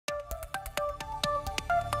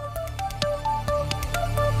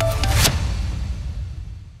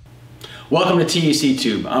Welcome to TEC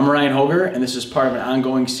Tube. I'm Ryan Hoger, and this is part of an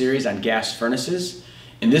ongoing series on gas furnaces.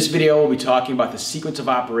 In this video, we'll be talking about the sequence of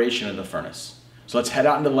operation of the furnace. So let's head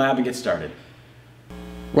out into the lab and get started.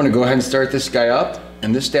 We're going to go ahead and start this guy up,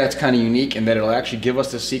 and this stat's kind of unique in that it'll actually give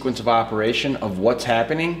us the sequence of operation of what's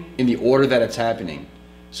happening in the order that it's happening.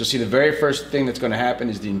 So see, the very first thing that's going to happen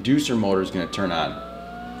is the inducer motor is going to turn on.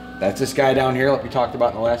 That's this guy down here like we talked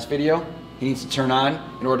about in the last video. He needs to turn on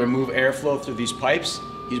in order to move airflow through these pipes.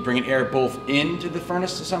 He's bringing air both into the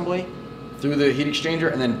furnace assembly, through the heat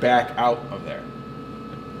exchanger, and then back out of there.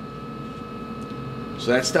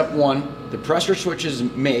 So that's step one. The pressure switches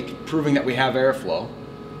make, proving that we have airflow.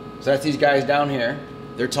 So that's these guys down here.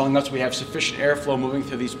 They're telling us we have sufficient airflow moving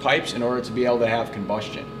through these pipes in order to be able to have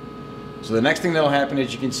combustion. So the next thing that'll happen,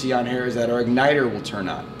 as you can see on here, is that our igniter will turn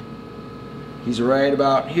on. He's right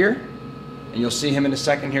about here, and you'll see him in a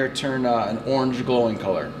second here turn an orange glowing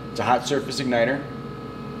color. It's a hot surface igniter.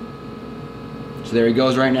 So there he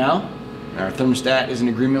goes right now. And our thermostat is in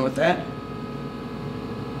agreement with that.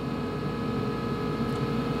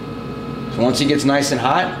 So once he gets nice and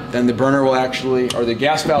hot, then the burner will actually, or the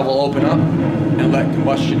gas valve will open up and let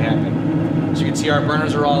combustion happen. So you can see our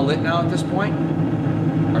burners are all lit now at this point.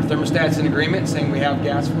 Our thermostat's in agreement, saying we have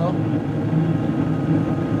gas flow.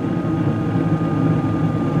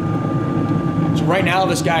 So right now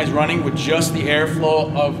this guy is running with just the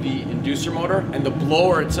airflow of the inducer motor, and the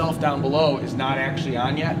blower itself down below is not actually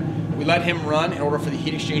on yet. We let him run in order for the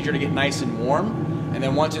heat exchanger to get nice and warm, and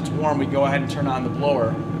then once it's warm we go ahead and turn on the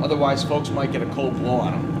blower. Otherwise folks might get a cold blow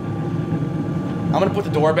on them. I'm going to put the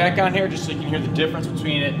door back on here just so you can hear the difference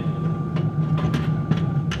between it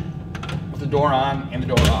with the door on and the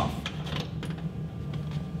door off.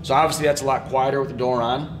 So obviously that's a lot quieter with the door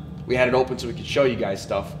on. We had it open so we could show you guys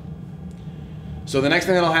stuff. So the next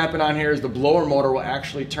thing that'll happen on here is the blower motor will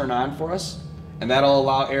actually turn on for us, and that'll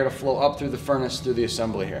allow air to flow up through the furnace through the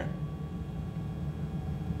assembly here.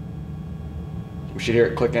 We should hear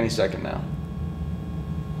it click any second now.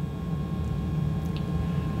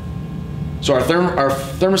 So our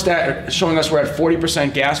thermostat is showing us we're at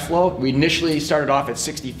 40% gas flow. We initially started off at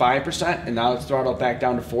 65%, and now it's throttled back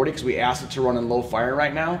down to 40 because we asked it to run in low fire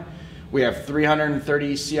right now. We have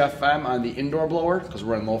 330 CFM on the indoor blower because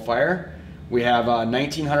we're in low fire. We have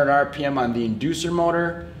 1900 RPM on the inducer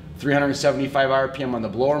motor, 375 RPM on the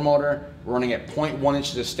blower motor. We're running at 0.1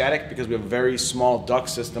 inches of static because we have a very small duct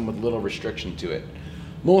system with little restriction to it.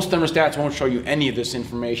 Most thermostats won't show you any of this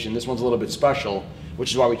information. This one's a little bit special,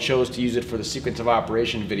 which is why we chose to use it for the sequence of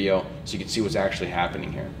operation video so you can see what's actually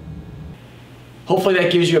happening here. Hopefully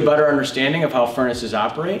that gives you a better understanding of how furnaces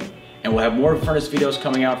operate, and we'll have more furnace videos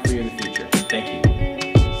coming out for you in the future. Thank you.